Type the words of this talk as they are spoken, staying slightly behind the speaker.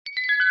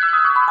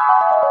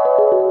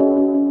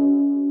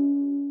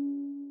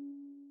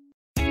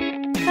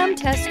Come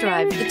test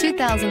drive the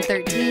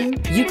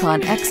 2013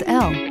 Yukon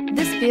XL.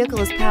 This vehicle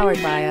is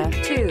powered by a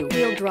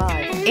 2-wheel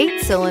drive,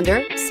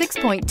 8-cylinder,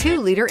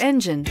 6.2-liter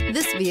engine.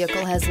 This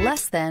vehicle has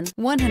less than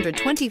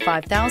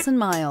 125,000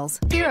 miles.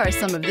 Here are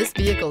some of this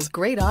vehicle's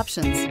great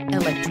options: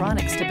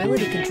 electronic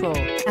stability control,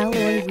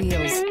 alloy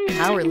wheels,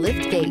 power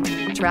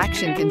liftgate,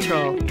 traction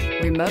control,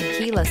 remote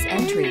keyless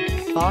entry,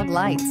 fog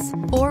lights,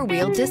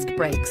 4-wheel disc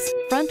brakes,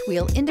 front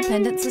wheel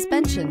independent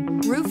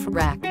suspension, roof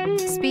rack,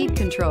 speed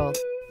control.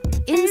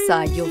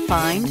 Inside you'll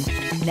find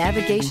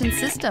navigation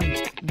system,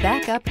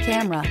 backup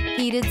camera,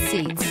 heated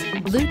seats,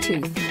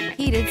 Bluetooth,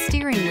 heated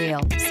steering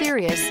wheel,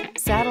 Sirius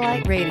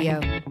Satellite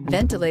Radio,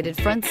 ventilated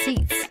front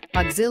seats,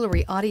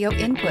 auxiliary audio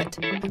input,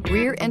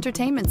 rear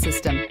entertainment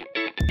system.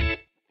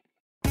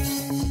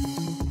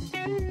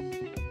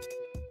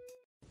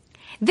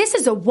 This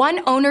is a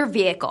one-owner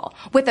vehicle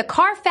with a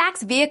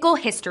Carfax Vehicle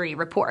History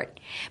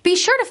Report. Be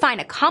sure to find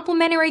a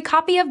complimentary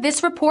copy of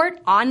this report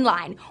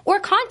online or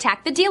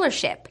contact the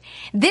dealership.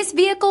 This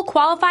vehicle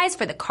qualifies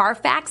for the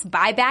Carfax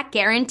Buyback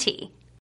Guarantee.